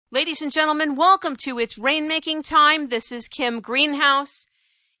Ladies and gentlemen, welcome to It's Rainmaking Time. This is Kim Greenhouse.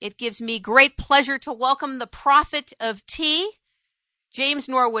 It gives me great pleasure to welcome the prophet of tea, James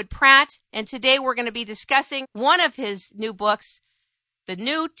Norwood Pratt, and today we're going to be discussing one of his new books, The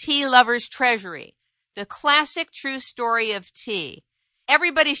New Tea Lover's Treasury, the classic true story of tea.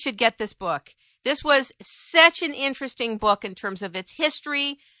 Everybody should get this book. This was such an interesting book in terms of its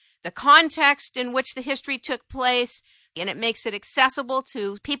history, the context in which the history took place, and it makes it accessible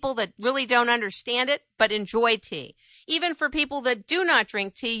to people that really don't understand it but enjoy tea. Even for people that do not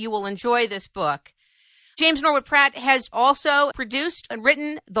drink tea, you will enjoy this book. James Norwood Pratt has also produced and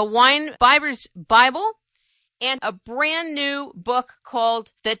written The Wine Bibber's Bible and a brand new book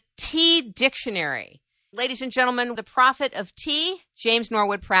called The Tea Dictionary. Ladies and gentlemen, the prophet of tea, James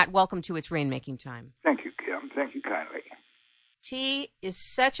Norwood Pratt, welcome to It's Rainmaking Time. Thank you, Kim. Thank you kindly. Tea is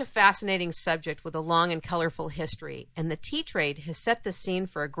such a fascinating subject with a long and colorful history, and the tea trade has set the scene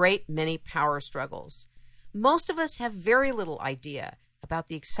for a great many power struggles. Most of us have very little idea about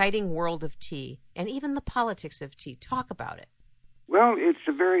the exciting world of tea and even the politics of tea. Talk about it. Well, it's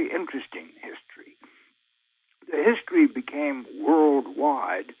a very interesting history. The history became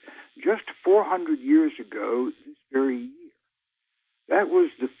worldwide just 400 years ago this very year. That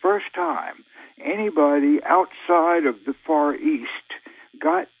was the first time anybody outside of the Far East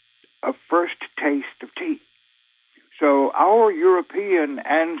got a first taste of tea. So our European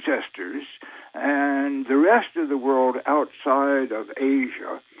ancestors and the rest of the world outside of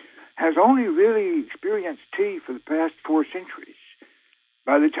Asia has only really experienced tea for the past 4 centuries.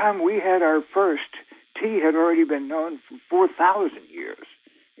 By the time we had our first, tea had already been known for 4,000 years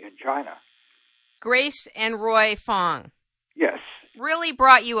in China. Grace and Roy Fong. Yes. Really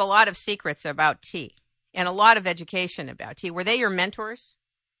brought you a lot of secrets about tea and a lot of education about tea. Were they your mentors?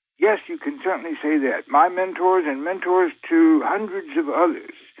 Yes, you can certainly say that. My mentors and mentors to hundreds of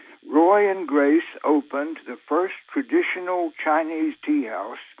others. Roy and Grace opened the first traditional Chinese tea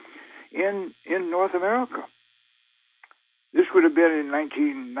house in North America. This would have been in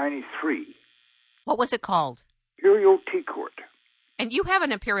 1993. What was it called? Imperial Tea Court. And you have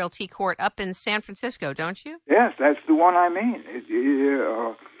an Imperial Tea Court up in San Francisco, don't you? Yes, that's the one I mean.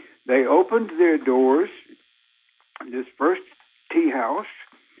 They opened their doors, this first tea house,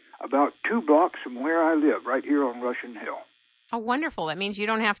 about 2 blocks from where I live, right here on Russian Hill. Oh, wonderful. That means you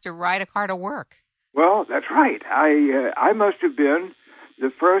don't have to ride a car to work. Well, that's right. I must have been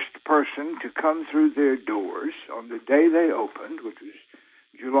the first person to come through their doors on the day they opened, which was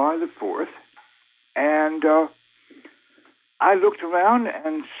July the 4th, and I looked around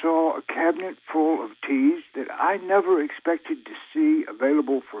and saw a cabinet full of teas that I never expected to see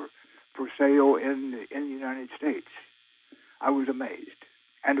available for sale in the United States. I was amazed.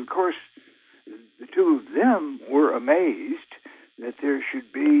 And, of course, the two of them were amazed that there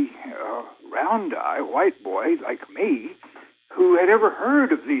should be a round-eye white boy like me who had ever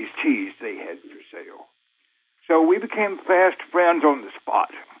heard of these teas they had for sale. So we became fast friends on the spot,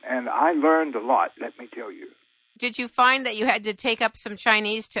 and I learned a lot, let me tell you. Did you find that you had to take up some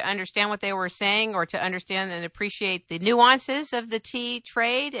Chinese to understand what they were saying or to understand and appreciate the nuances of the tea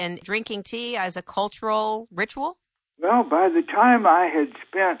trade and drinking tea as a cultural ritual? Well, by the time I had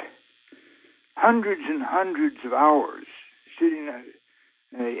spent hundreds and hundreds of hours sitting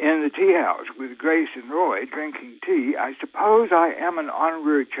in the tea house with Grace and Roy drinking tea, I suppose I am an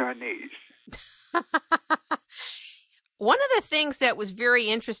honorary Chinese. One of the things that was very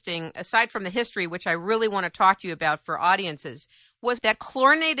interesting, aside from the history, which I really want to talk to you about for audiences, was that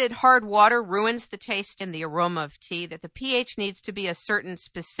chlorinated hard water ruins the taste and the aroma of tea, that the pH needs to be a certain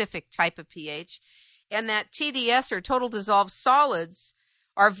specific type of pH, and that TDS, or total dissolved solids,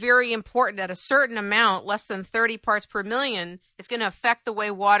 are very important at a certain amount, less than 30 parts per million, is going to affect the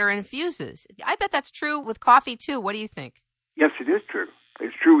way water infuses. I bet that's true with coffee, too. What do you think? Yes, it is true.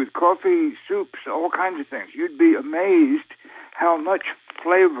 It's true with coffee, soups, all kinds of things. You'd be amazed how much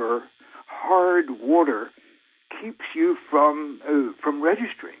flavor hard water keeps you from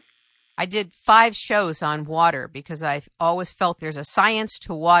registering. I did 5 shows on water because I've always felt there's a science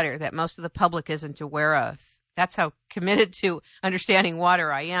to water that most of the public isn't aware of. That's how committed to understanding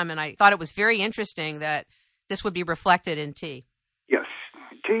water I am, and I thought it was very interesting that this would be reflected in tea. Yes.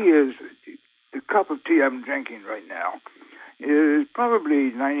 Tea is, the cup of tea I'm drinking right now is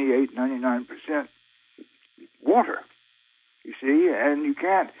probably 98, 99% water, you see, and you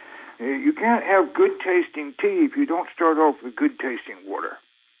can't have good tasting tea if you don't start off with good tasting water.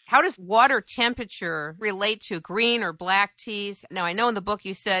 How does water temperature relate to green or black teas? Now, I know in the book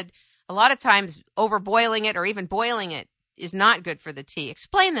you said a lot of times overboiling it or even boiling it is not good for the tea.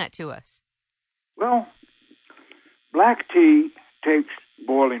 Explain that to us. Well, black tea takes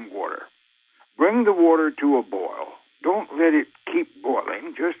boiling water. Bring the water to a boil. Don't let it keep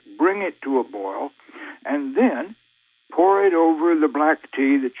boiling. Just bring it to a boil, and then pour it over the black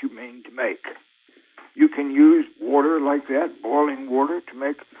tea that you mean to make. You can use water like that, boiling water, to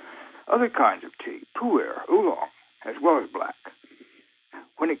make other kinds of tea, pu'er, oolong, as well as black.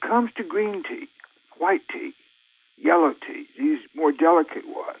 When it comes to green tea, white tea, yellow tea, these more delicate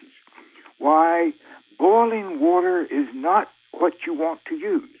ones, why, boiling water is not what you want to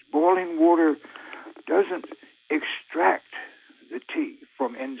use. Boiling water doesn't extract the tea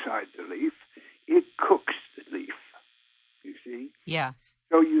from inside the leaf. It cooks the leaf, you see? Yes.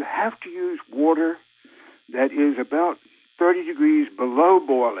 So you have to use water that is about 30 degrees below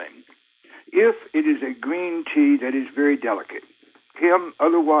boiling if it is a green tea that is very delicate. Kim,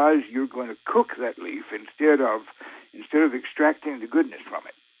 otherwise you're going to cook that leaf instead of extracting the goodness from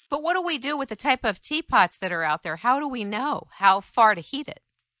it. But what do we do with the type of teapots that are out there? How do we know how far to heat it?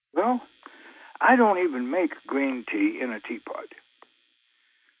 Well, I don't even make green tea in a teapot.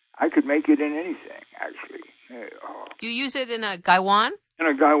 I could make it in anything, actually. Do you use it in a gaiwan? In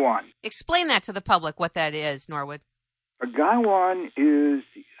a gaiwan. Explain that to the public, what that is, Norwood. A gaiwan is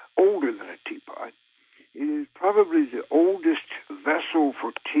older than a teapot. It is probably the oldest vessel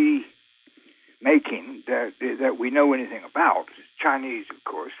for tea making that we know anything about. It's Chinese, of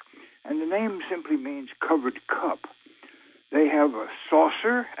course. And the name simply means covered cup. They have a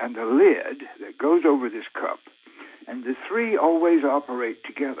saucer and a lid that goes over this cup, and the three always operate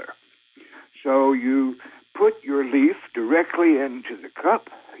together. So you put your leaf directly into the cup,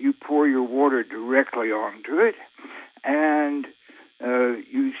 you pour your water directly onto it, and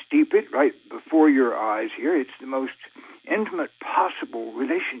you steep it right before your eyes here. It's the most intimate possible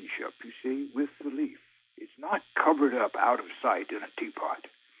relationship, you see, with the leaf. It's not covered up out of sight in a teapot.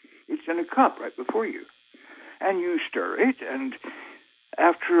 It's in a cup right before you. And you stir it, and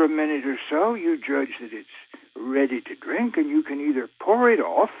after a minute or so, you judge that it's ready to drink, and you can either pour it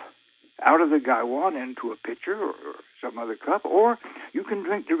off out of the gaiwan into a pitcher or some other cup, or you can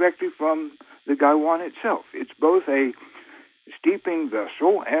drink directly from the gaiwan itself. It's both a steeping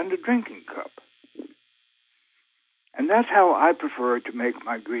vessel and a drinking cup. And that's how I prefer to make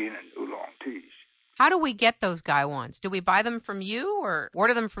my green and oolong teas. How do we get those gaiwans? Do we buy them from you or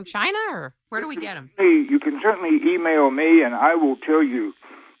order them from China, or where do we get them? You can certainly email me, and I will tell you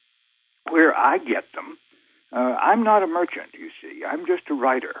where I get them. I'm not a merchant, you see. I'm just a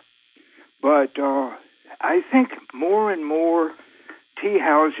writer. But I think more and more tea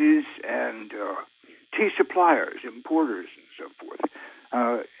houses and tea suppliers, importers, and so forth,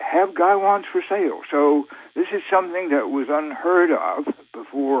 have gaiwans for sale. So this is something that was unheard of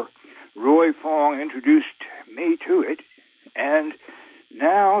before Roy Fong introduced me to it, and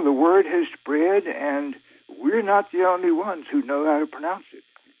now the word has spread, and we're not the only ones who know how to pronounce it.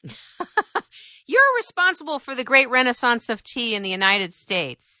 You're responsible for the great renaissance of tea in the United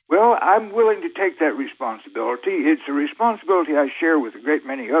States. Well, I'm willing to take that responsibility. It's a responsibility I share with a great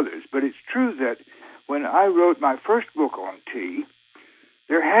many others, but it's true that when I wrote my first book on tea,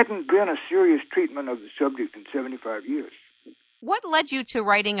 there hadn't been a serious treatment of the subject in 75 years. What led you to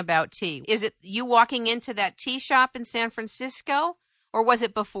writing about tea? Is it you walking into that tea shop in San Francisco, or was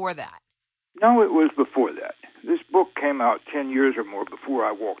it before that? No, it was before that. This book came out 10 years or more before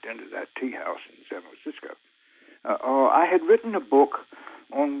I walked into that tea house in San Francisco. I had written a book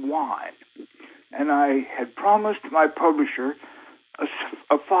on wine, and I had promised my publisher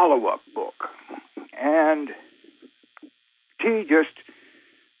a follow-up book. And tea just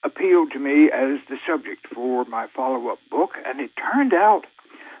appealed to me as the subject for my follow-up book, and it turned out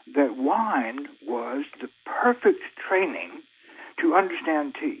that wine was the perfect training to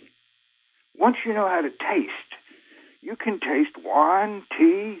understand tea. Once you know how to taste, you can taste wine,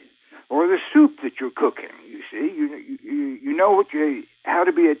 tea, or the soup that you're cooking, you see. You know how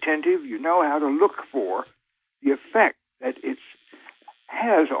to be attentive, you know how to look for the effect that it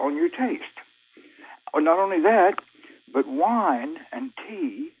has on your taste. Not only that, but wine and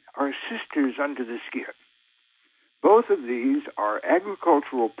tea are sisters under the skin. Both of these are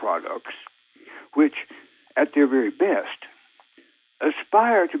agricultural products which, at their very best,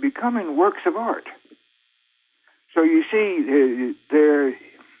 aspire to becoming works of art. So you see, there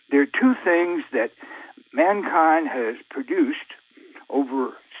are two things that mankind has produced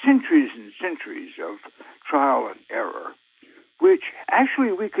over centuries and centuries of trial and error, which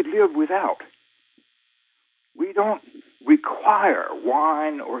actually we could live without. We don't require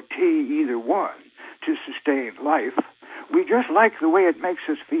wine or tea, either one, to sustain life. We just like the way it makes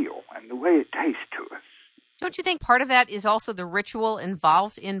us feel and the way it tastes to us. Don't you think part of that is also the ritual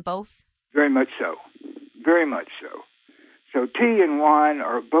involved in both? Very much so. Very much so. So tea and wine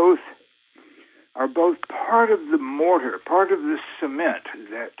are both part of the mortar, part of the cement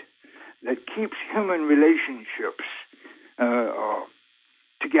that keeps human relationships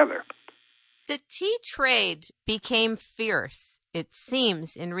together. The tea trade became fierce, it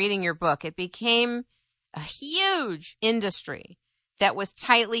seems, in reading your book. It became a huge industry that was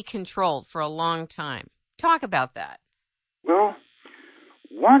tightly controlled for a long time. Talk about that. Well,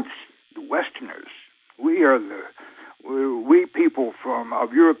 once the Westerners, we people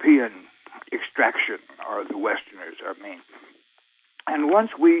of European extraction are the Westerners, and once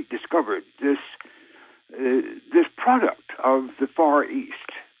we discovered this product of the Far East,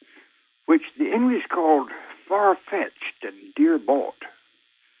 which the English called far-fetched and dear-bought,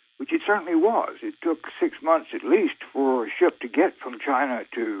 which it certainly was. It took 6 months at least for a ship to get from China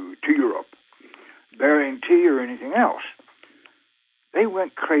to Europe, bearing tea or anything else. They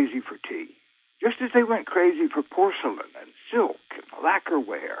went crazy for tea, just as they went crazy for porcelain and silk and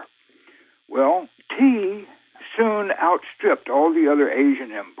lacquerware. Well, tea soon outstripped all the other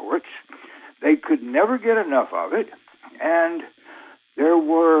Asian imports. They could never get enough of it, and there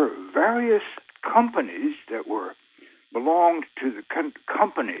were various companies that belonged to the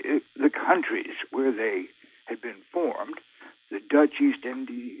countries where they had been formed. The Dutch East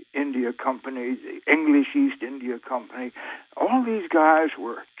India Company, the English East India Company. All these guys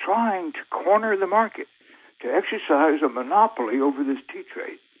were trying to corner the market, to exercise a monopoly over this tea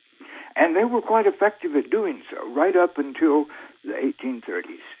trade. And they were quite effective at doing so, right up until the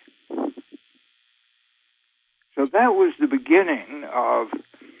 1830s. So that was the beginning of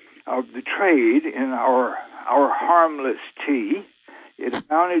the trade in our harmless tea. It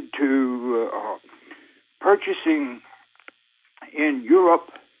amounted to purchasing in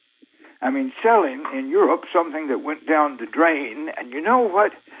Europe, selling in Europe something that went down the drain. And you know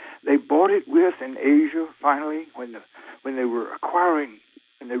what they bought it with in Asia finally when they were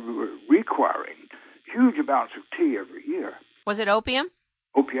requiring huge amounts of tea every year? Was it opium?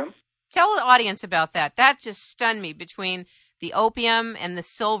 Opium. Tell the audience about that. That just stunned me, between the opium and the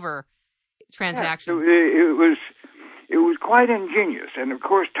silver transactions. Yeah, so it was quite ingenious and, of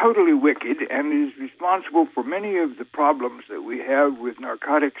course, totally wicked, and is responsible for many of the problems that we have with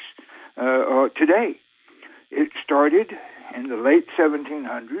narcotics today. It started in the late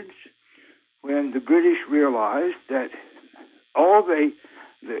 1700s when the British realized that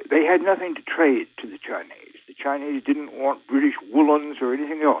they had nothing to trade to the Chinese. The Chinese didn't want British woolens or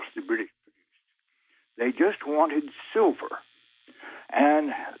anything else the British produced. They just wanted silver.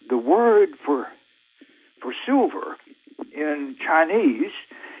 And the word for silver in Chinese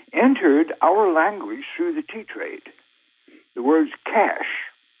entered our language through the tea trade. The word's cash.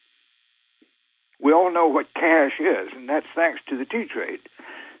 We all know what cash is, and that's thanks to the tea trade.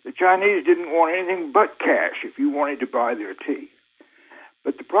 The Chinese didn't want anything but cash if you wanted to buy their tea.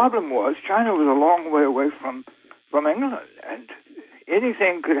 But the problem was China was a long way away from England, and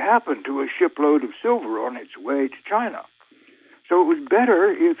anything could happen to a shipload of silver on its way to China. So it was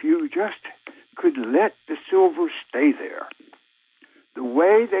better if you just could let the silver stay there. The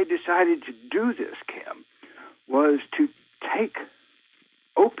way they decided to do this, Kim, was to take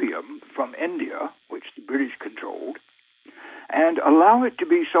opium from India, which the British controlled, and allow it to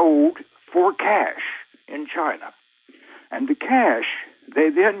be sold for cash in China. And the cash they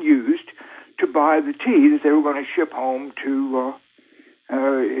then used to buy the tea that they were going to ship home to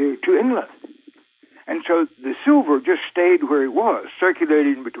England. And so the silver just stayed where it was,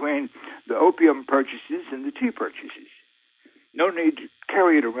 circulating between the opium purchases and the tea purchases. No need to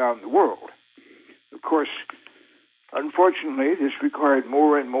carry it around the world. Of course, unfortunately, this required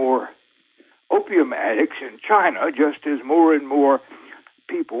more and more opium addicts in China, just as more and more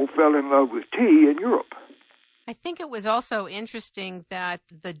people fell in love with tea in Europe. I think it was also interesting that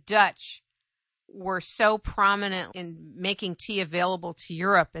the Dutch were so prominent in making tea available to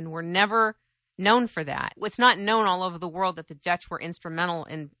Europe and were never known for that. It's not known all over the world that the Dutch were instrumental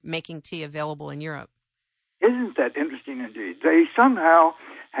in making tea available in Europe. Isn't that interesting indeed? They somehow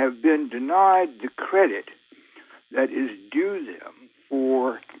have been denied the credit that is due them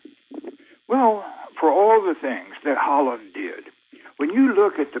for all the things that Holland did. When you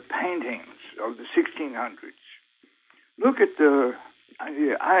look at the paintings of the 1600s, look at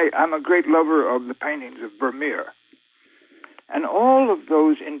I'm a great lover of the paintings of Vermeer, and all of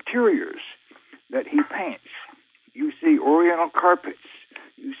those interiors that he paints. You see oriental carpets,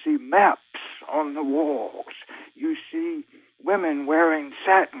 you see maps on the walls, you see women wearing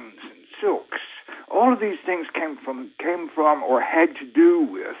satins and silks. All of these things came from or had to do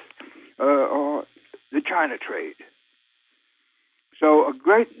with the China trade. So a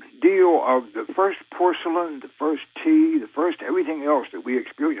great deal of the first porcelain, the first tea, the first everything else that we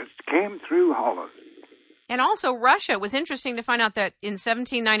experienced came through Holland. And also Russia. It was interesting to find out that in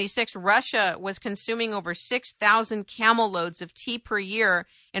 1796, Russia was consuming over 6,000 camel loads of tea per year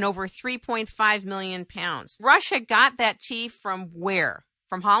and over 3.5 million pounds. Russia got that tea from where?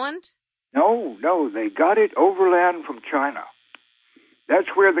 From Holland? No, they got it overland from China. That's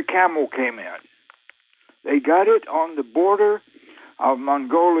where the camel came in. They got it on the border of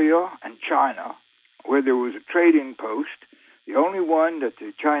Mongolia and China, where there was a trading post, the only one that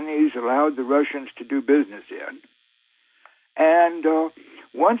the Chinese allowed the Russians to do business in. And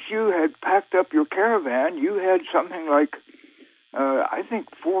once you had packed up your caravan, you had something like, I think,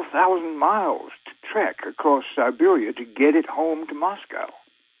 4,000 miles to trek across Siberia to get it home to Moscow.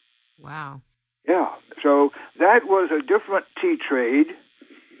 Wow. Yeah, so that was a different tea trade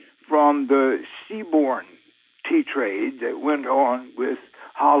from the seaborne tea trade that went on with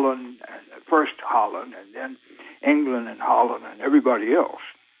Holland, and first Holland, and then England and Holland and everybody else.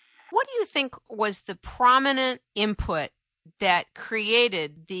 What do you think was the prominent input that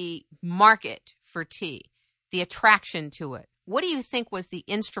created the market for tea, the attraction to it? What do you think was the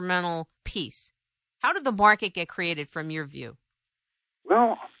instrumental piece? How did the market get created from your view?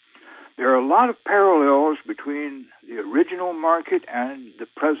 Well, there are a lot of parallels between the original market and the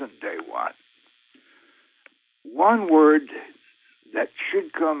present-day one. One word that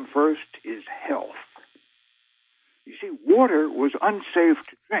should come first is health. You see, water was unsafe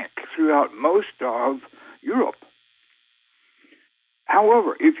to drink throughout most of Europe.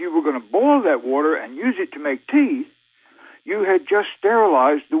 However, if you were going to boil that water and use it to make tea, you had just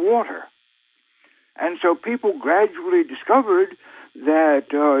sterilized the water. And so people gradually discovered that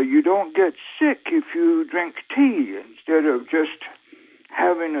you don't get sick if you drink tea instead of just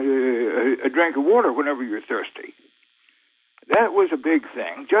having a drink of water whenever you're thirsty. That was a big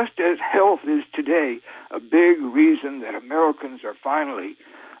thing, just as health is today a big reason that Americans are finally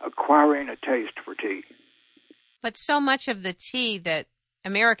acquiring a taste for tea. But so much of the tea that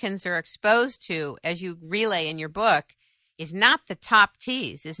Americans are exposed to, as you relay in your book, is not the top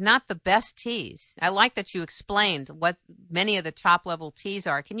teas, is not the best teas. I like that you explained what many of the top-level teas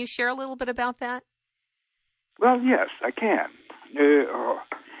are. Can you share a little bit about that? Well, yes, I can.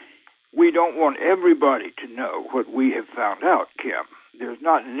 We don't want everybody to know what we have found out, Kim. There's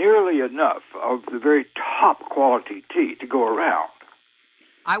not nearly enough of the very top-quality tea to go around.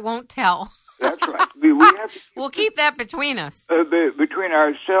 I won't tell. That's right. We have to we'll keep that between us. Between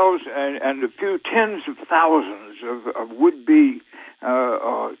ourselves and a few tens of thousands of would-be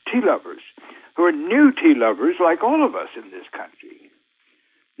tea lovers who are new tea lovers like all of us in this country.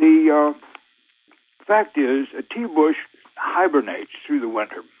 The fact is, a tea bush hibernates through the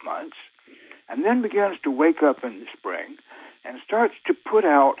winter months and then begins to wake up in the spring and starts to put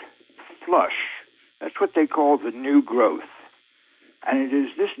out flush. That's what they call the new growth. And it is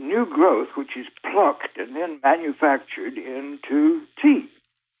this new growth which is plucked and then manufactured into tea.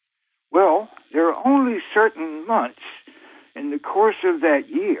 Well, there are only certain months in the course of that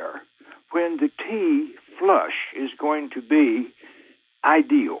year when the tea flush is going to be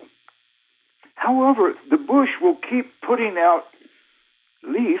ideal. However, the bush will keep putting out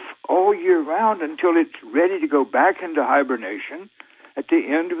leaf all year round until it's ready to go back into hibernation at the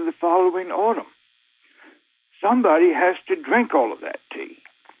end of the following autumn. Somebody has to drink all of that tea.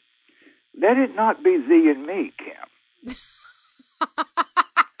 Let it not be thee and me, Kim.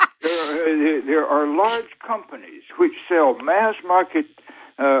 There are large companies which sell mass market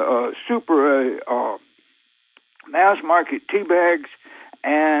mass market tea bags,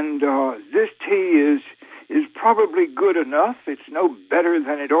 and this tea is probably good enough. It's no better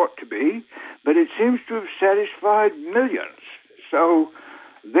than it ought to be, but it seems to have satisfied millions. So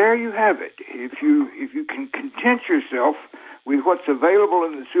there you have it. If you can content yourself with what's available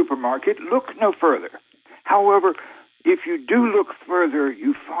in the supermarket, look no further. However, if you do look further,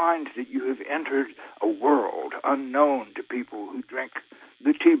 you find that you have entered a world unknown to people who drink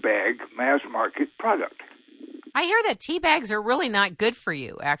the tea bag mass market product. I hear that tea bags are really not good for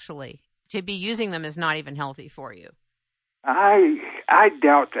you, actually. To be using them is not even healthy for you. I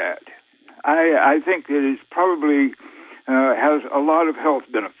doubt that. I think that it probably has a lot of health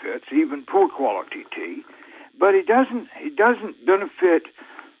benefits, even poor quality tea, but it doesn't benefit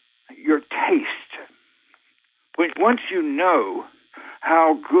your taste. Once you know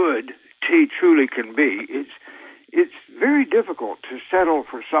how good tea truly can be, it's very difficult to settle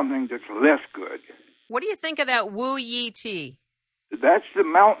for something that's less good. What do you think of that Wu Yi tea? That's the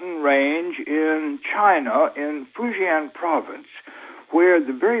mountain range in China, in Fujian province, where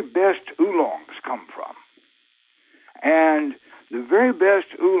the very best oolongs come from. And the very best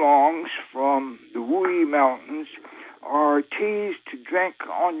oolongs from the Wuyi Mountains are teas to drink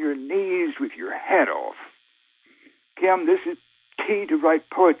on your knees with your head off. Kim, this is tea to write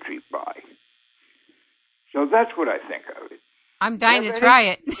poetry by. So that's what I think of it. I'm dying to try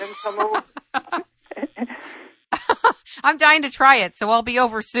it. I'm dying to try it, so I'll be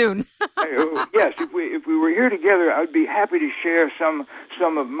over soon. Yes, if we were here together, I'd be happy to share some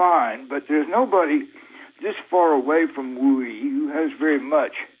of mine. But there's nobody this far away from Wuyi who has very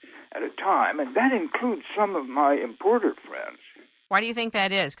much at a time, and that includes some of my importer friends. Why do you think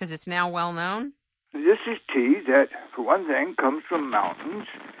that is? Because it's now well known? This is tea that, for one thing, comes from mountains,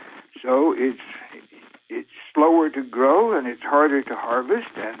 so it's slower to grow and it's harder to harvest,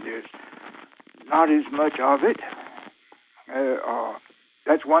 and there's not as much of it.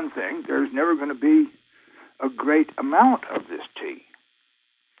 That's one thing. There's never going to be a great amount of this tea.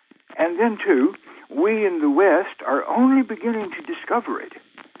 And then, too, we in the West are only beginning to discover it.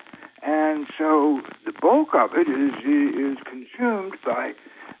 And so the bulk of it is consumed by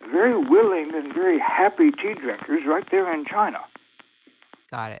very willing and very happy tea drinkers right there in China.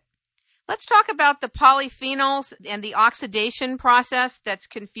 Got it. Let's talk about the polyphenols and the oxidation process that's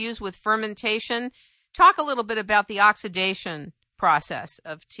confused with fermentation. Talk a little bit about the oxidation process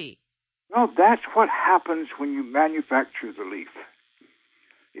of tea. Well, that's what happens when you manufacture the leaf.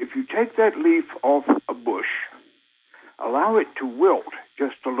 If you take that leaf off a bush, allow it to wilt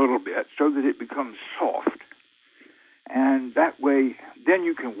just a little bit so that it becomes soft, and that way then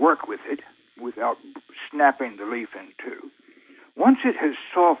you can work with it without snapping the leaf in two. Once it has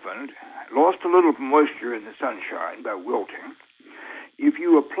softened, lost a little moisture in the sunshine by wilting, if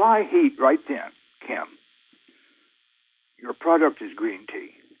you apply heat right then, Kim, your product is green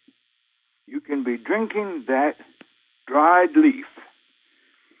tea. You can be drinking that dried leaf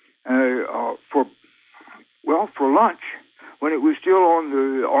for lunch when it was still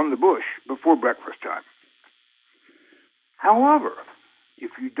on the bush before breakfast time. However,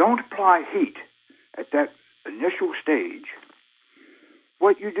 if you don't apply heat at that initial stage,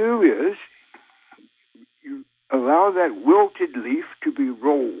 what you do is you allow that wilted leaf to be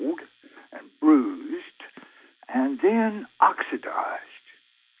rolled and bruised and then oxidized,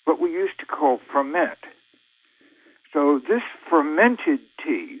 what we used to call ferment. So this fermented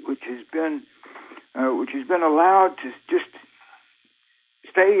tea, which has been allowed to just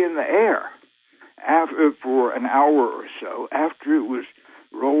stay in the air for an hour or so after it was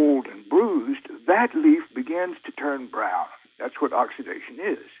rolled and bruised, that leaf begins to turn brown. That's what oxidation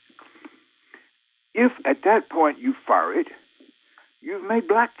is. If at that point you fire it, you've made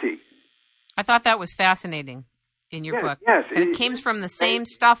black tea. I thought that was fascinating in your book. Yes. And it came from the same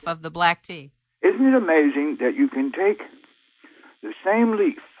stuff of the black tea. Isn't it amazing that you can take the same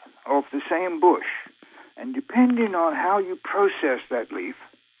leaf off the same bush, and depending on how you process that leaf,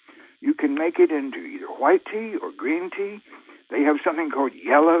 you can make it into either white tea or green tea. They have something called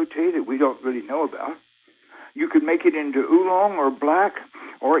yellow tea that we don't really know about. You could make it into oolong or black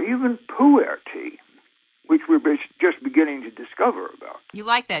or even pu'er tea, which we're just beginning to discover about. You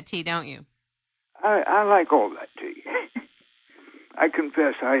like that tea, don't you? I like all that tea. I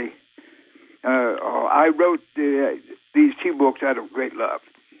confess I wrote these tea books out of great love.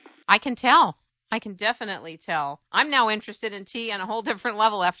 I can tell. I can definitely tell. I'm now interested in tea on a whole different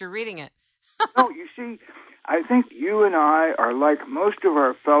level after reading it. No, you see, I think you and I are like most of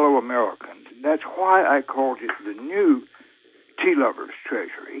our fellow Americans. That's why I called it the new Tea Lovers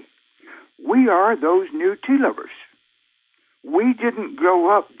Treasury. We are those new tea lovers. We didn't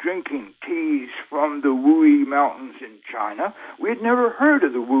grow up drinking teas from the Wuyi Mountains in China. We had never heard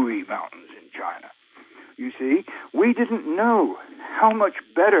of the Wuyi Mountains in China. You see, we didn't know how much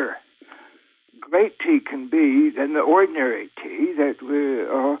better great tea can be than the ordinary tea that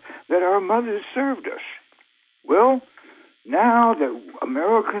our mothers served us. Well, now that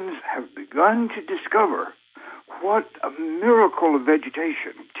Americans have begun to discover what a miracle of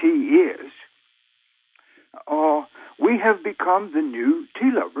vegetation tea is, we have become the new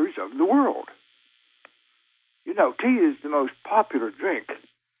tea lovers of the world. You know, tea is the most popular drink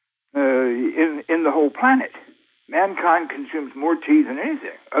in the whole planet. Mankind consumes more tea than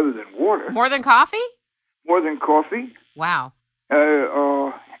anything other than water. More than coffee? More than coffee. Wow.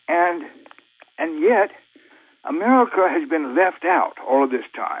 And yet, America has been left out all of this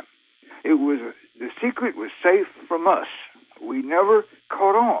time. The secret was safe from us. We never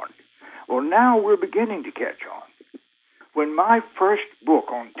caught on. Well, now we're beginning to catch on. When my first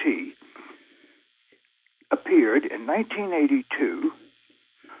book on tea appeared in 1982,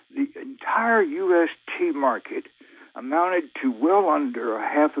 the entire U.S. tea market amounted to well under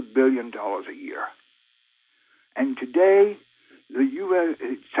 $500 million a year. And today, the U.S.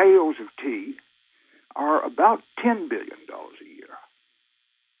 sales of tea are about $10 billion a year.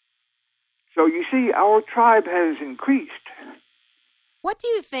 So you see, our tribe has increased. What do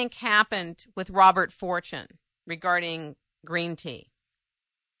you think happened with Robert Fortune regarding green tea?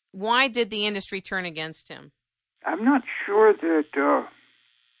 Why did the industry turn against him? I'm not sure that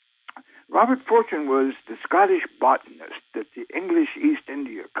Robert Fortune was the Scottish botanist that the English East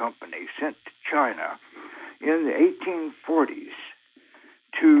India Company sent to China in the 1840s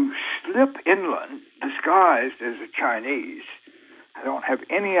to slip inland, disguised as a Chinese. I don't have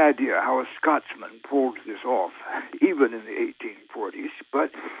any idea how a Scotsman pulled this off, even in the 1840s,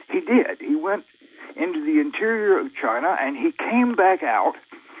 but he did. He went into the interior of China, and he came back out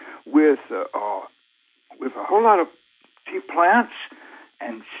with a whole lot of tea plants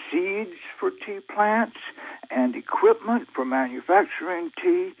and seeds for tea plants and equipment for manufacturing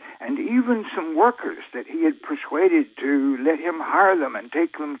tea, and even some workers that he had persuaded to let him hire them and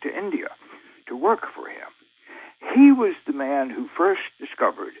take them to India to work for him. He was the man who first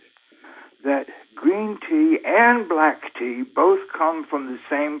discovered that green tea and black tea both come from the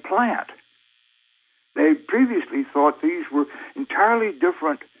same plant. They previously thought these were entirely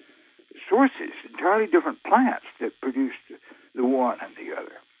different sources, entirely different plants that produced the one and the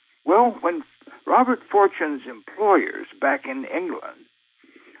other. Well, when Robert Fortune's employers back in England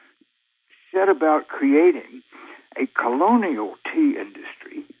set about creating a colonial tea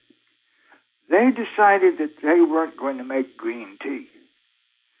industry, they decided that they weren't going to make green tea.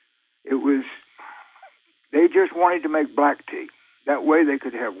 They just wanted to make black tea. That way they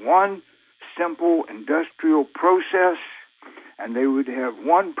could have one simple industrial process, and they would have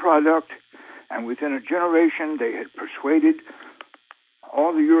one product, and within a generation they had persuaded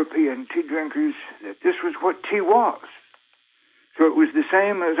all the European tea drinkers that this was what tea was. So it was the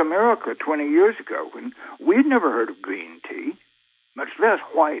same as America 20 years ago, when we'd never heard of green tea, much less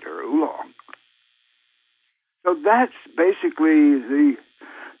white or oolong. So that's basically the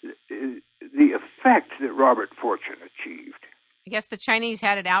effect that Robert Fortune achieved. I guess the Chinese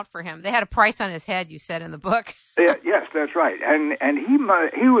had it out for him. They had a price on his head, you said in the book. Yes, that's right. And he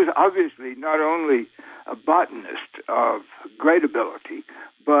was obviously not only a botanist of great ability,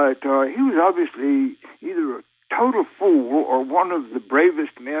 but he was obviously either a total fool or one of the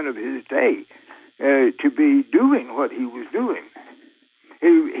bravest men of his day to be doing what he was doing.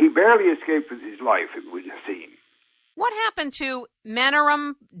 He barely escaped with his life, it would seem. What happened to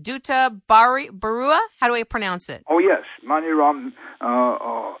Maniram Dutta Barua? How do I pronounce it? Oh, yes, Maniram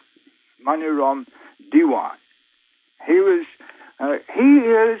Diwan. He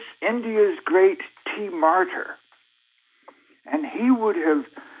is India's great tea martyr, and he would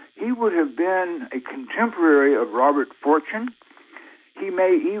have been a contemporary of Robert Fortune. He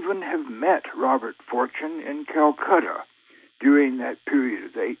may even have met Robert Fortune in Calcutta during that period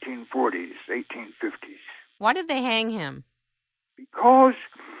of the 1840s, 1850s. Why did they hang him? Because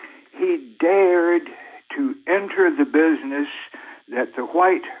he dared to enter the business that the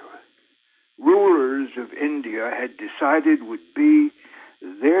white rulers of India had decided would be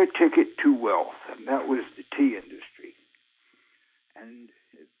their ticket to wealth, and that was the tea industry. And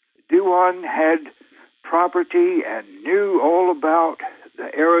Diwan had property and knew all about the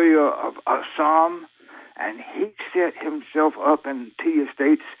area of Assam, and he set himself up in tea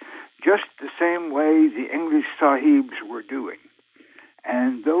estates just the same way the English sahibs were doing.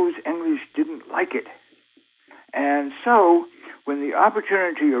 And those English didn't like it. And so, when the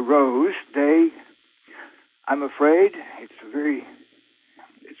opportunity arose, I'm afraid, it's a very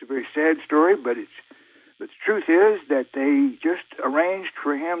sad story, but the truth is that they just arranged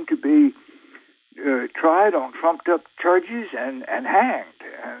for him to be tried on trumped-up charges and hanged.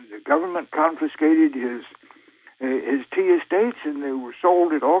 And the government confiscated his tea estates, and they were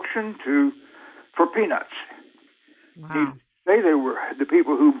sold at auction for peanuts. Wow. The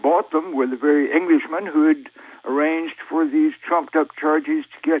people who bought them were the very Englishmen who had arranged for these trumped-up charges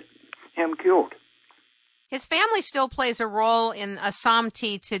to get him killed. His family still plays a role in Assam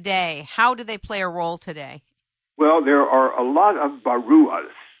tea today. How do they play a role today? Well, there are a lot of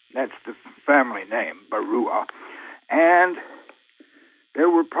Baruas. That's the family name, Barua. And there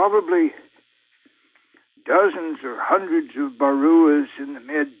were probably dozens or hundreds of Baruas in the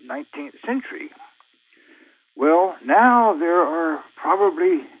mid-19th century. Well, now there are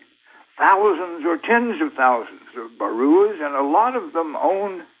probably thousands or tens of thousands of Baruas, and a lot of them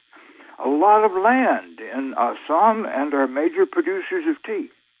own a lot of land in Assam and are major producers of tea.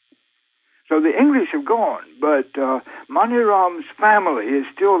 So the English have gone, but Maniram's family is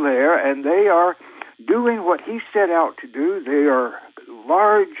still there, and they are doing what he set out to do. They are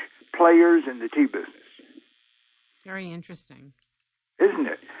large players in the tea business. Very interesting. isn't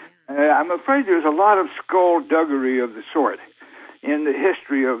it? I'm afraid there's a lot of skullduggery of the sort in the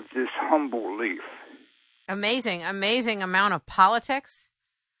history of this humble leaf. Amazing amount of politics,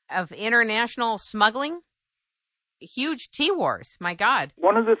 of international smuggling, huge tea wars, my God.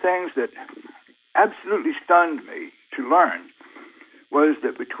 One of the things that absolutely stunned me to learn was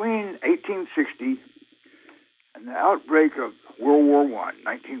that between 1860 and the outbreak of World War I,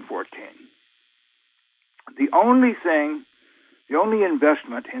 1914, the only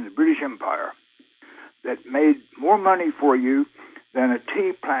investment in the British Empire that made more money for you than a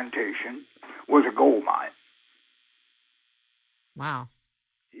tea plantation was a gold mine. Wow.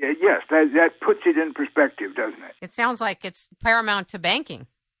 Yes, that puts it in perspective, doesn't it? It sounds like it's paramount to banking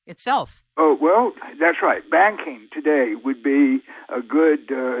itself. Oh, well, that's right. Banking today would be a good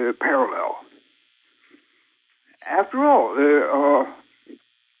parallel. After all,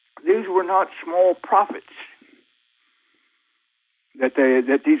 these were not small profits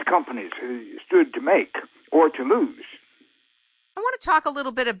that these companies stood to make or to lose. I want to talk a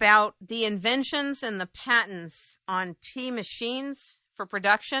little bit about the inventions and the patents on tea machines for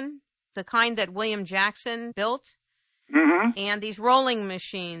production, the kind that William Jackson built, and these rolling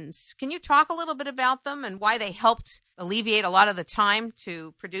machines. Can you talk a little bit about them and why they helped alleviate a lot of the time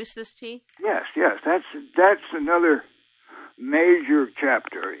to produce this tea? Yes. That's another major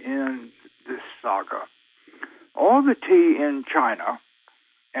chapter in this saga. All the tea in China,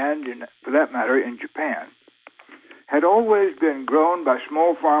 and for that matter in Japan, had always been grown by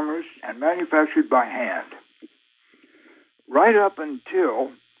small farmers and manufactured by hand, right up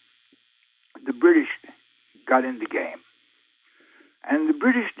until the British got in the game. And the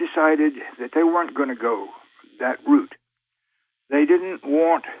British decided that they weren't going to go that route. They didn't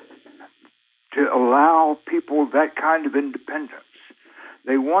want to allow people that kind of independence.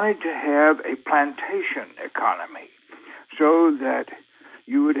 They wanted to have a plantation economy so that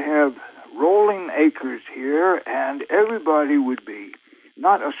you would have rolling acres here and everybody would be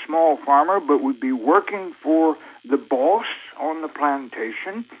not a small farmer but would be working for the boss on the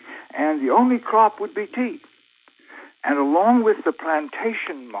plantation, and the only crop would be tea. And along with the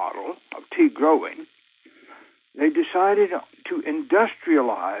plantation model of tea growing, they decided to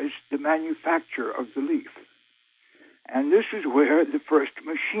industrialize the manufacture of the leaf. And this is where the first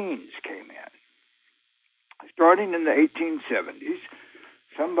machines came in. Starting in the 1870s,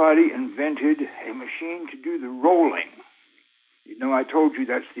 somebody invented a machine to do the rolling. You know, I told you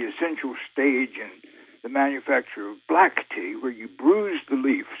that's the essential stage in the manufacture of black tea, where you bruise the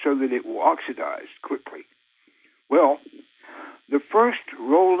leaf so that it will oxidize quickly. Well, the first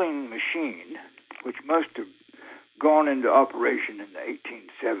rolling machine, which must have gone into operation in the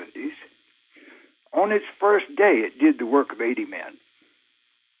 1870s, on its first day it did the work of 80 men.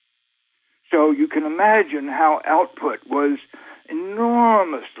 So you can imagine how output was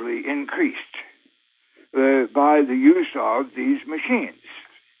enormously increased by the use of these machines.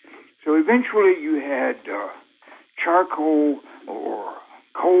 So eventually you had charcoal or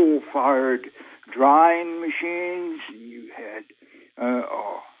coal-fired drying machines, and you had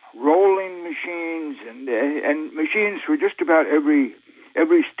rolling machines, and machines for just about every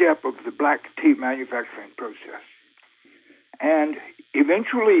step of the black tea manufacturing process. And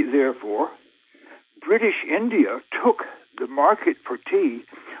eventually, therefore, British India took the market for tea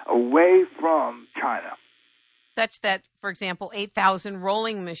away from China. Such that, for example, 8,000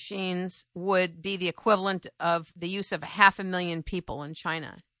 rolling machines would be the equivalent of the use of 500,000 people in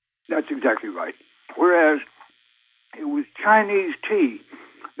China. That's exactly right. Whereas it was Chinese tea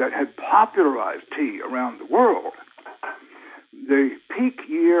that had popularized tea around the world. The peak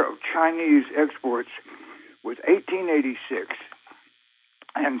year of Chinese exports was 1886,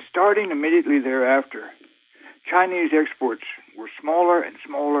 and starting immediately thereafter, Chinese exports were smaller and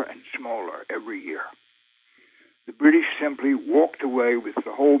smaller and smaller every year. The British simply walked away with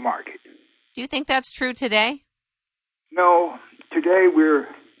the whole market. Do you think that's true today? No, today we're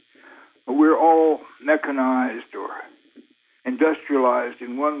all mechanized or industrialized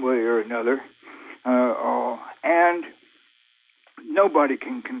in one way or another, and nobody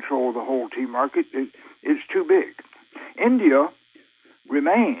can control the whole tea market. It's too big. India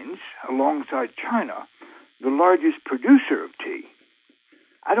remains, alongside China, the largest producer of tea.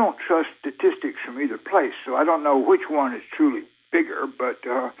 I don't trust statistics from either place, so I don't know which one is truly bigger, but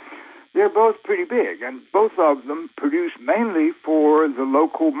they're both pretty big, and both of them produce mainly for the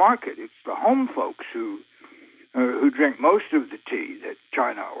local market. It's the home folks who drink most of the tea that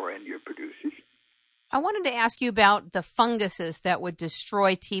China or India produces. I wanted to ask you about the funguses that would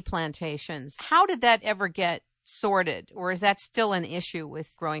destroy tea plantations. How did that ever get sorted, or is that still an issue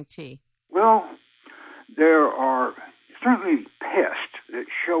with growing tea? Well, there are certainly pests that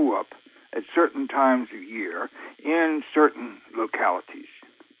show up at certain times of year in certain localities.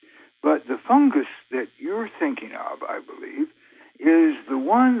 But the fungus that you're thinking of, I believe, is the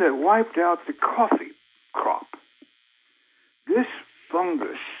one that wiped out the coffee crop. This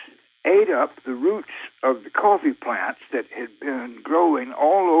fungus ate up the roots of the coffee plants that had been growing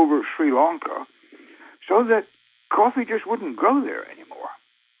all over Sri Lanka so that coffee just wouldn't grow there anymore.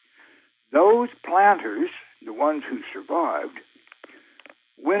 Those planters, the ones who survived,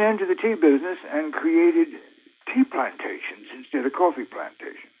 went into the tea business and created tea plantations instead of coffee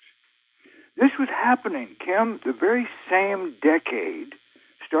plantations. This was happening, Kim, the very same decade,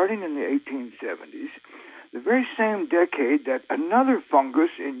 starting in the 1870s, the very same decade that another fungus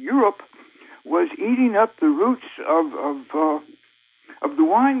in Europe was eating up the roots of the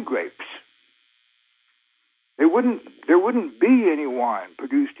wine grapes. There wouldn't be any wine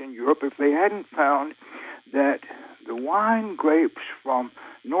produced in Europe if they hadn't found that the wine grapes from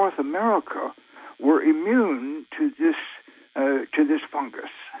North America were immune to this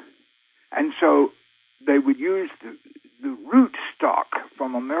fungus. And so they would use the root stock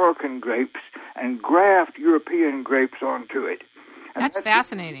from American grapes and graft European grapes onto it. And that's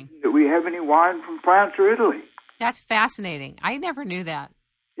fascinating. That we have any wine from France or Italy. That's fascinating. I never knew that.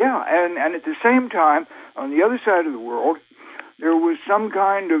 Yeah, and at the same time, on the other side of the world, there was some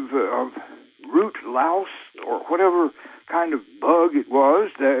kind of root louse or whatever kind of bug it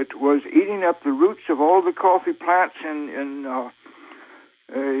was that was eating up the roots of all the coffee plants in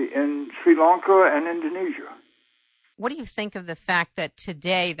Sri Lanka and Indonesia. What do you think of the fact that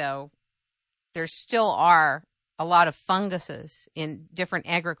today, though, there still are a lot of funguses in different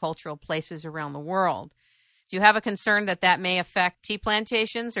agricultural places around the world? Do you have a concern that that may affect tea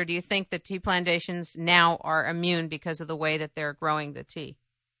plantations, or do you think that tea plantations now are immune because of the way that they're growing the tea?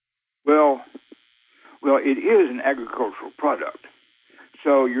 Well, it is an agricultural product,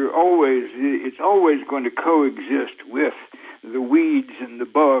 so it's always going to coexist with the weeds and the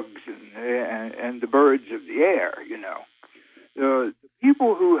bugs and the birds of the air. You know, the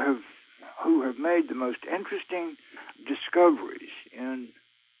people who have made the most interesting discoveries in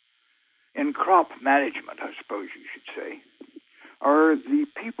crop management, I suppose you should say, are the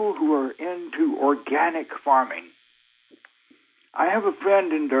people who are into organic farming. I have a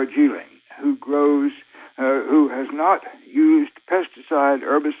friend in Darjeeling who has not used pesticide,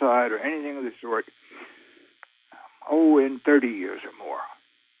 herbicide, or anything of the sort, in 30 years or more.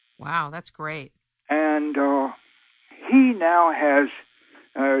 Wow, that's great. And he now has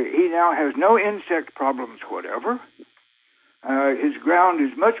no insect problems whatever. His ground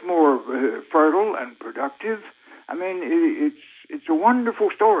is much more fertile and productive. I mean, it's a wonderful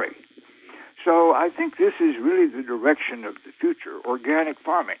story. So I think this is really the direction of the future, organic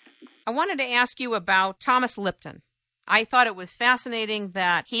farming. I wanted to ask you about Thomas Lipton. I thought it was fascinating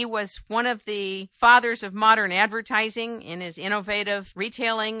that he was one of the fathers of modern advertising in his innovative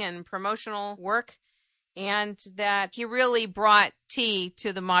retailing and promotional work, and that he really brought tea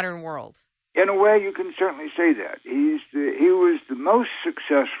to the modern world. In a way, you can certainly say that. He was the most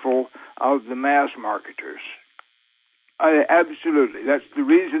successful of the mass marketers. Absolutely. That's the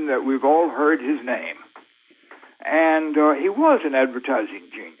reason that we've all heard his name. And he was an advertising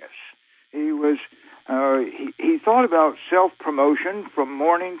genius. He thought about self-promotion from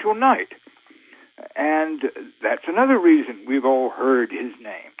morning till night. And that's another reason we've all heard his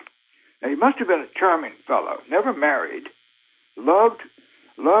name. Now, he must have been a charming fellow, never married, loved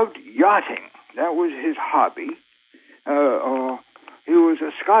yachting. That was his hobby. He was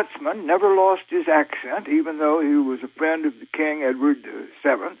a Scotsman, never lost his accent, even though he was a friend of the King Edward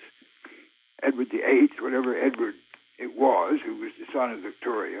VII, Edward VIII, whatever Edward it was, who was the son of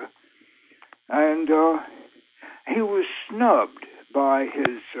Victoria. And he was snubbed by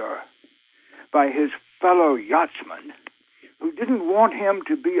his fellow yachtsmen, who didn't want him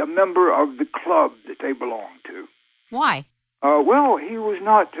to be a member of the club that they belonged to. Why? Well, he was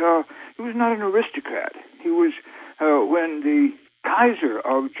not an aristocrat. He was when the Kaiser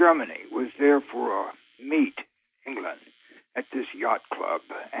of Germany was there for a meet in England at this yacht club,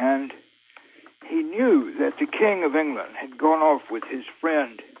 and he knew that the King of England had gone off with his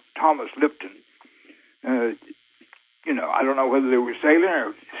friend Thomas Lipton. I don't know whether they were sailing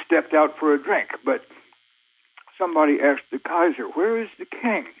or stepped out for a drink, but somebody asked the Kaiser, "Where is the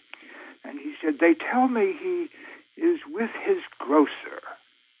king?" And he said, "They tell me he is with his grocer."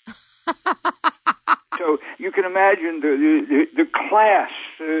 So you can imagine the class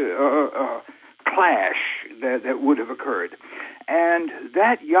clash that would have occurred. And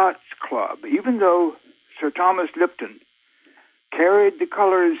that yachts club, even though Sir Thomas Lipton carried the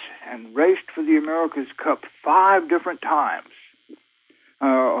colors and raced for the America's Cup 5 different times,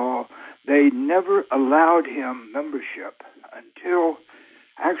 they never allowed him membership until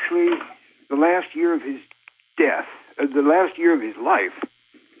actually the last year of his death, the last year of his life.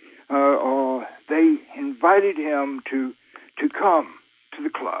 They invited him to come to the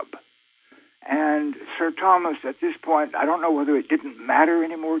club. And Sir Thomas, at this point, I don't know whether it didn't matter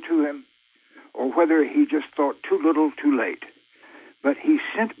anymore to him or whether he just thought too little too late, but he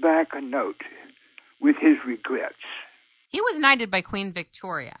sent back a note with his regrets. He was knighted by Queen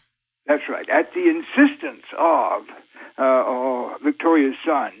Victoria. That's right, at the insistence of Victoria's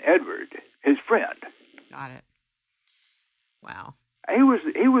son, Edward, his friend. Got it. Wow. He was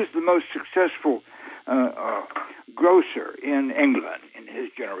the most successful grocer in England in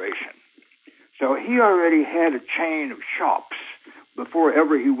his generation. So he already had a chain of shops before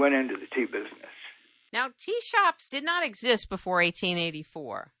ever he went into the tea business. Now, tea shops did not exist before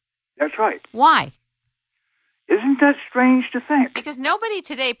 1884. That's right. Why? Isn't that strange to think? Because nobody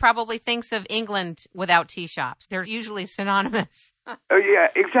today probably thinks of England without tea shops. They're usually synonymous. Yeah,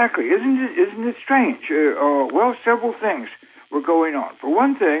 exactly. Isn't it strange? Well, several things were going on. For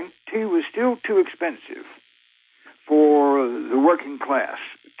one thing, tea was still too expensive for the working class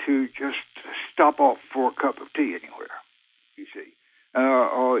to just stop off for a cup of tea anywhere, you see.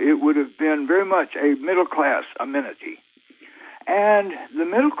 It would have been very much a middle-class amenity. And the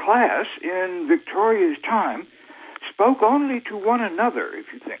middle class in Victoria's time spoke only to one another, if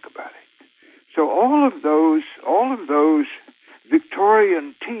you think about it. So all of those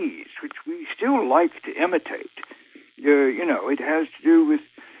Victorian teas, which we still like to imitate, it has to do with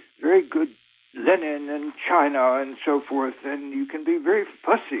very good linen and china and so forth, and you can be very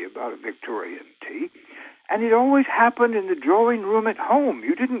fussy about a Victorian tea. And it always happened in the drawing room at home.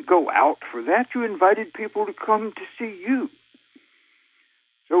 You didn't go out for that. You invited people to come to see you.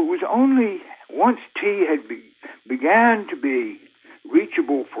 So it was only once tea had began to be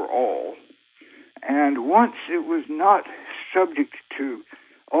reachable for all, and once it was not subject to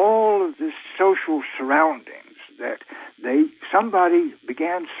all of this social surroundings, that somebody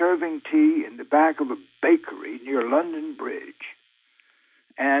began serving tea in the back of a bakery near London Bridge.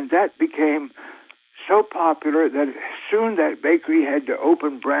 And that became so popular that soon that bakery had to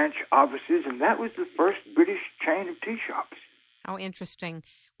open branch offices, and that was the first British chain of tea shops. Oh, interesting.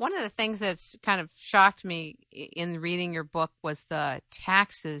 One of the things that's kind of shocked me in reading your book was the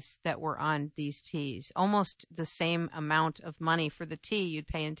taxes that were on these teas. Almost the same amount of money for the tea you'd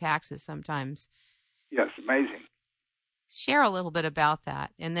pay in taxes sometimes. Yes, amazing. Share a little bit about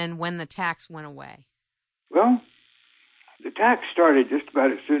that, and then when the tax went away. Well, the tax started just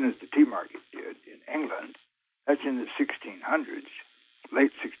about as soon as the tea market did in England. That's in the 1600s,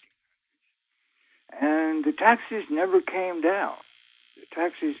 late 1600s. And the taxes never came down. The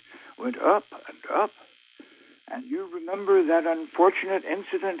taxes went up and up. And you remember that unfortunate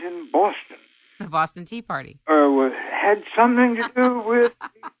incident in Boston. The Boston Tea Party. Had something to do with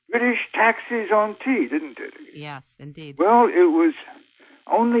British taxes on tea, didn't it? Yes, indeed. Well, it was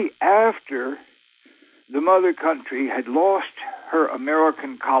only after the mother country had lost her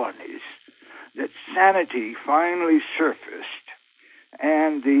American colonies that sanity finally surfaced.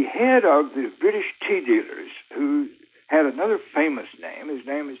 And the head of the British tea dealers, who had another famous name, his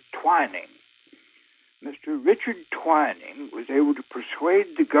name is Twining. Mr. Richard Twining was able to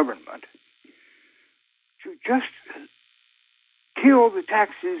persuade the government to just kill the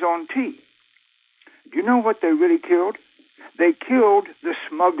taxes on tea. Do you know what they really killed? They killed the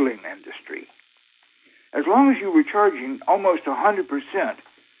smuggling industry. As long as you were charging almost 100%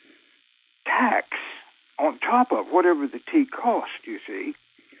 tax on top of whatever the tea cost, you see,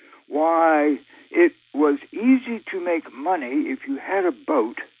 why, it was easy to make money if you had a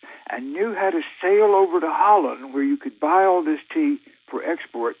boat and knew how to sail over to Holland, where you could buy all this tea for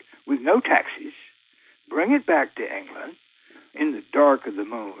export with no taxes, bring it back to England in the dark of the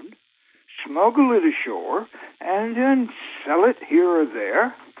moon, smuggle it ashore, and then sell it here or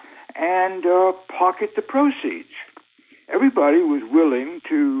there and pocket the proceeds. Everybody was willing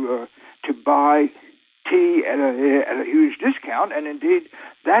to buy tea at a huge discount, and indeed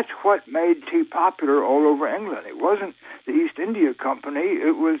that's what made tea popular all over England. It wasn't the East India Company,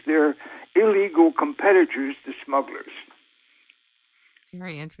 it was their illegal competitors, the smugglers.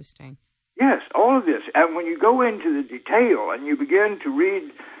 Very interesting. Yes, all of this. And when you go into the detail and you begin to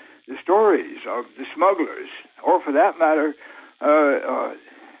read the stories of the smugglers, or for that matter,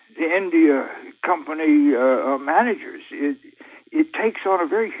 the India Company managers, it takes on a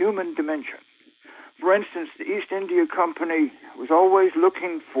very human dimension. For instance, the East India Company was always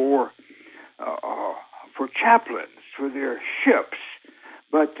looking for chaplains for their ships,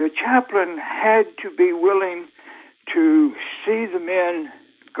 but the chaplain had to be willing to see the men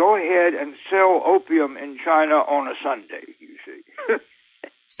go ahead and sell opium in China on a Sunday, you see.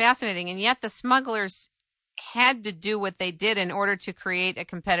 It's fascinating, and yet the smugglers had to do what they did in order to create a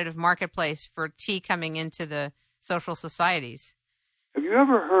competitive marketplace for tea coming into the social societies. Have you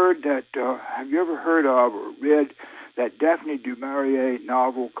ever heard of or read that Daphne du Maurier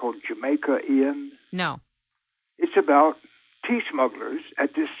novel called Jamaica Inn? No. It's about tea smugglers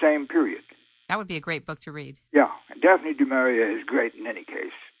at this same period. That would be a great book to read. Yeah, Daphne du Maurier is great in any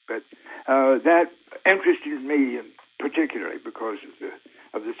case, but that interested me particularly because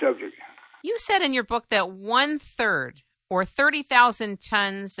of the subject. You said in your book that 1/3, or 30,000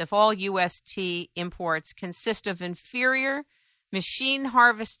 tons of all U.S. tea imports consist of inferior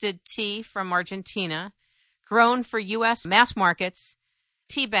machine-harvested tea from Argentina, grown for U.S. mass markets,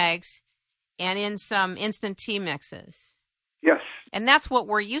 tea bags, and in some instant tea mixes. Yes. And that's what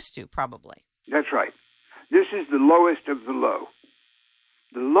we're used to, probably. That's right. This is the lowest of the low.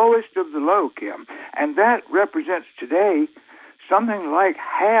 The lowest of the low, Kim. And that represents today something like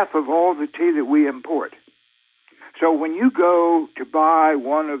half of all the tea that we import. So when you go to buy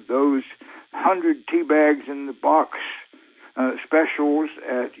one of those 100 tea bags in the box specials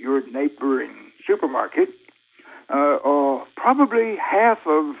at your neighboring supermarket, probably half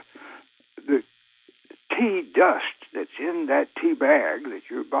of the tea dust that's in that tea bag that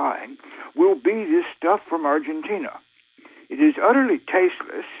you're buying will be this stuff from Argentina. It is utterly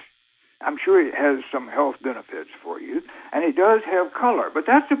tasteless. I'm sure it has some health benefits for you, and it does have color, but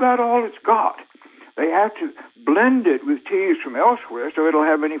that's about all it's got. They have to blend it with teas from elsewhere so it'll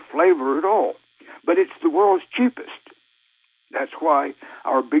have any flavor at all. But it's the world's cheapest. That's why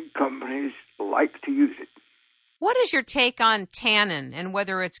our big companies like to use it. What is your take on tannin and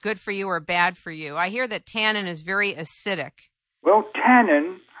whether it's good for you or bad for you? I hear that tannin is very acidic. Well,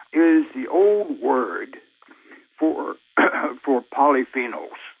 tannin is the old word for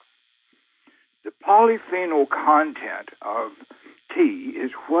polyphenols. The polyphenol content of tea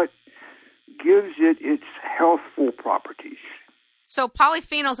is what gives it its healthful properties. So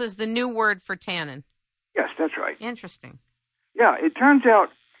polyphenols is the new word for tannin? Yes, that's right. Interesting. Yeah, it turns out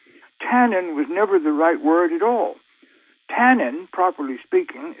tannin was never the right word at all. Tannin, properly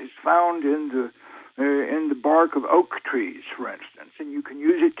speaking, is found in the bark of oak trees, for instance, and you can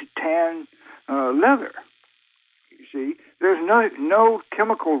use it to tan leather. You see, there's no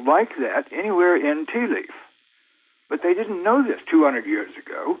chemical like that anywhere in tea leaf. But they didn't know this 200 years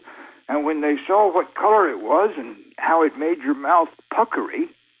ago, and when they saw what color it was and how it made your mouth puckery,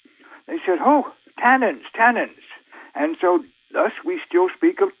 they said, "Oh, tannins, tannins." And so thus we still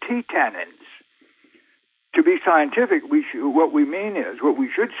speak of tea tannins. To be scientific, what we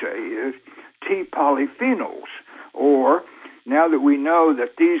should say is tea polyphenols, or now that we know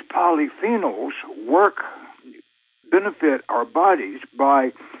that these polyphenols benefit our bodies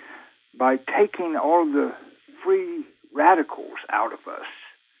by taking all the free radicals out of us,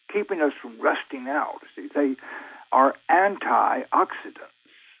 keeping us from rusting out. See, they are antioxidants.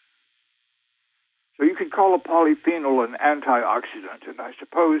 So you could call a polyphenol an antioxidant, and I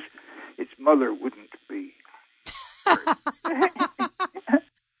suppose its mother wouldn't be.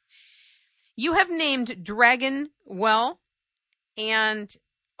 You have named Dragon Well and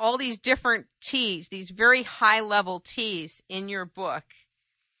all these different teas, these very high-level teas in your book.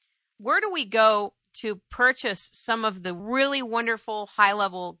 Where do we go to purchase some of the really wonderful,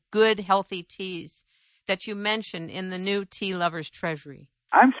 high-level, good, healthy teas that you mention in the new Tea Lovers Treasury?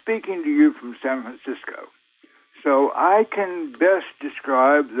 I'm speaking to you from San Francisco, so I can best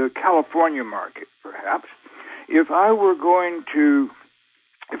describe the California market, perhaps. If I were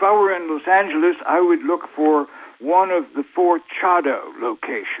in Los Angeles, I would look for one of the 4 Chado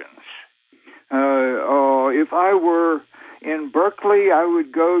locations. If I were in Berkeley, I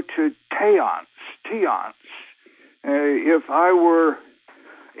would go to Teons. If I were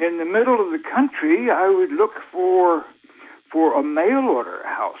in the middle of the country, I would look for a mail order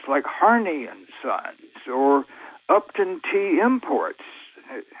house like Harney and Sons or Upton Tea Imports.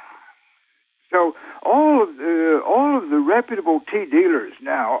 So all of the reputable tea dealers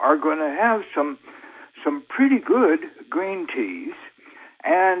now are going to have some pretty good green teas,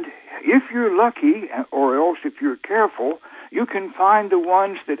 and if you're lucky, or else if you're careful, you can find the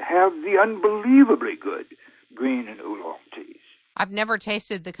ones that have the unbelievably good green and oolong teas. I've never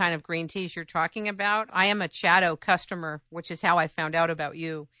tasted the kind of green teas you're talking about. I am a Chado customer, which is how I found out about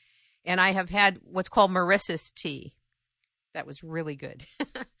you, and I have had what's called Marissa's tea. That was really good.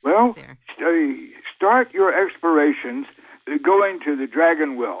 Well, start your explorations going to the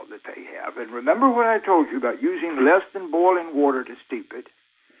Dragon Well that they have. And remember what I told you about using less than boiling water to steep it.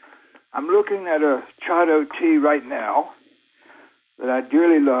 I'm looking at a Chado tea right now. that I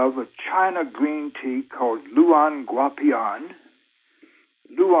dearly love, a China green tea called Luan Guapian.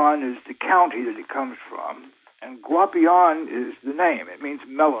 Luan is the county that it comes from, and Guapian is the name. It means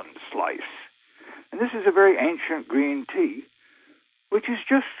melon slice. And this is a very ancient green tea, which is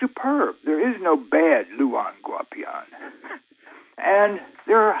just superb. There is no bad Luan Guapian. And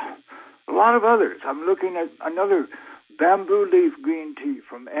there are a lot of others. I'm looking at another bamboo leaf green tea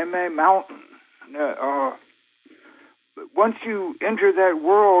from M.A. Mountain. Once you enter that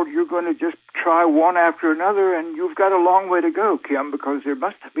world, you're going to just try one after another, and you've got a long way to go, Kim, because there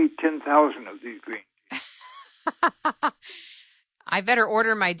must be 10,000 of these green teas. I better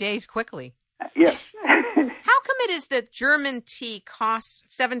order my days quickly. Yes. How come it is that German tea costs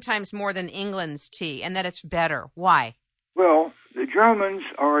 7 times more than England's tea, and that it's better? Why? Well, the Germans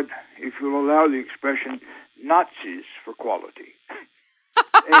are, if you'll allow the expression, Nazis for quality.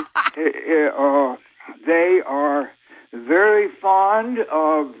 They are very fond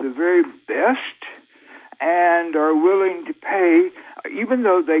of the very best and are willing to pay, even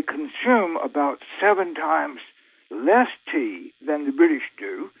though they consume about 7 times less tea than the British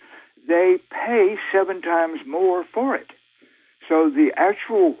do, they pay 7 times more for it. So the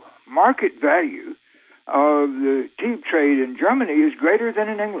actual market value of the tea trade in Germany is greater than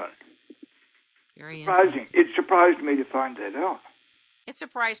in England. Very surprising. It surprised me to find that out. It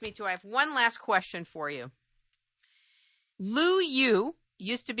surprised me too. I have one last question for you. Lu Yu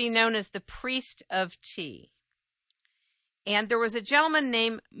used to be known as the priest of tea. And there was a gentleman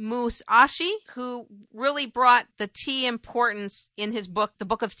named Musashi who really brought the tea importance in his book, The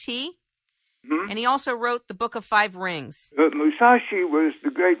Book of Tea. Mm-hmm. And he also wrote The Book of Five Rings. Musashi was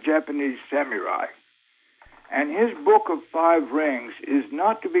the great Japanese samurai. And his Book of Five Rings is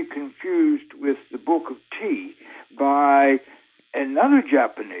not to be confused with the Book of Tea by another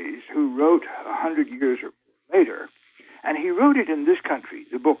Japanese who wrote 100 years or later. And he wrote it in this country,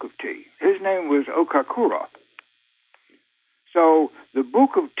 the Book of Tea. His name was Okakura. So the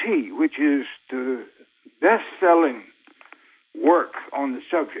Book of Tea, which is the best-selling work on the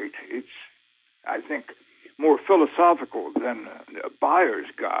subject, it's, I think, more philosophical than a buyer's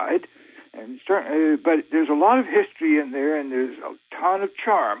guide, and certainly, but there's a lot of history in there, and there's a ton of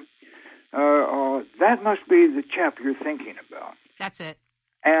charm. That must be the chap you're thinking about. That's it.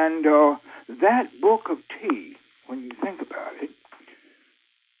 And that Book of Tea, when you think about it,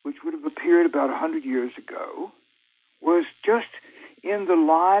 which would have appeared about 100 years ago, was just in the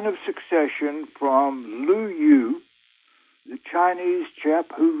line of succession from Lu Yu, the Chinese chap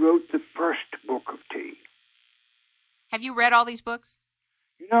who wrote the first Book of Tea. Have you read all these books?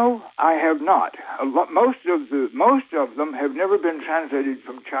 You know, I have not. Most of them have never been translated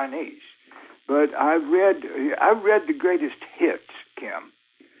from Chinese, but I've read the greatest hits, Kim,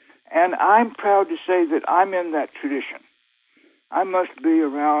 and I'm proud to say that I'm in that tradition. I must be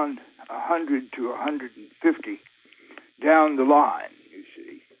around 100 to 150 down the line, you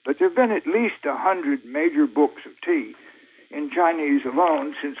see. But there have been at least 100 major books of tea in Chinese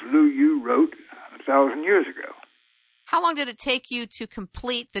alone since Lu Yu wrote 1,000 years ago. How long did it take you to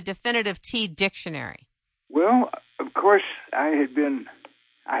complete the definitive tea dictionary? Well, of course, I had been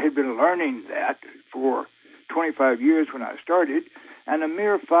learning that for 25 years when I started, and a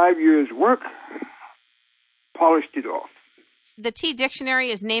mere 5 years' work polished it off. The tea dictionary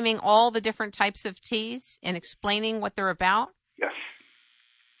is naming all the different types of teas and explaining what they're about? Yes.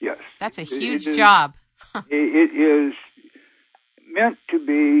 Yes. That's a huge job. It is meant to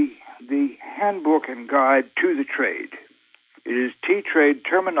be the handbook and guide to the trade. It is tea trade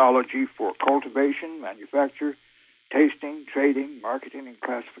terminology for cultivation, manufacture, tasting, trading, marketing, and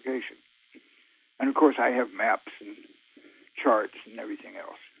classification. And, of course, I have maps and charts and everything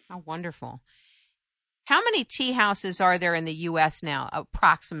else. Oh, wonderful. How many tea houses are there in the U.S. now,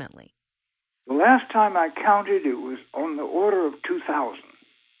 approximately? The last time I counted, it was on the order of 2,000.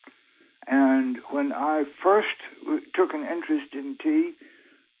 And when I first took an interest in tea,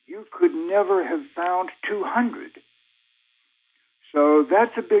 you could never have found 200. So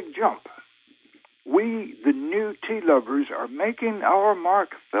that's a big jump. We, the new tea lovers, are making our mark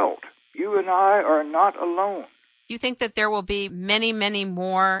felt. You and I are not alone. Do you think that there will be many, many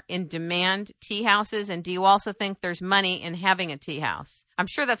more in-demand tea houses? And do you also think there's money in having a tea house? I'm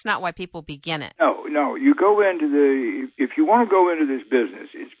sure that's not why people begin it. No. You go into if you want to go into this business,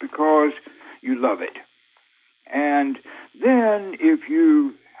 it's because you love it. And then if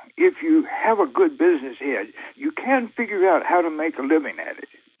you have a good business head, you can figure out how to make a living at it.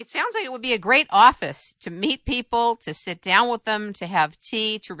 It sounds like it would be a great office to meet people, to sit down with them, to have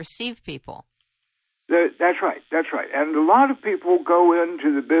tea, to receive people. That's right. And a lot of people go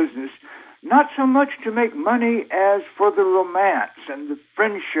into the business not so much to make money as for the romance and the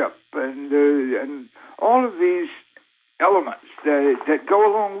friendship and all of these elements that go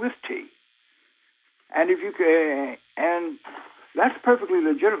along with tea. And if you can, and that's perfectly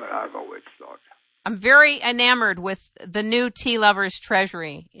legitimate, I've always thought. I'm very enamored with the new Tea Lovers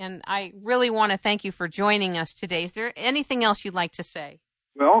Treasury, and I really want to thank you for joining us today. Is there anything else you'd like to say?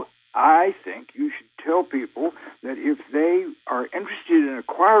 Well, I think you should tell people that if they are interested in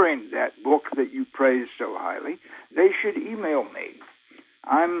acquiring that book that you praise so highly, they should email me.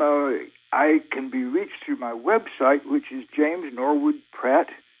 I can be reached through my website, which is James Norwood Pratt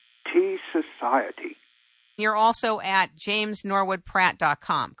Tea Society. You're also at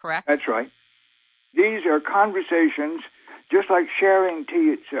jamesnorwoodpratt.com, correct? That's right. These are conversations just like sharing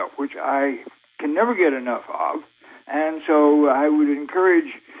tea itself, which I can never get enough of. And so I would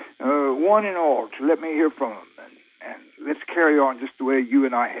encourage one and all to let me hear from them. And let's carry on just the way you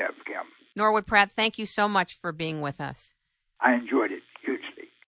and I have, Kim. Norwood Pratt, thank you so much for being with us. I enjoyed it.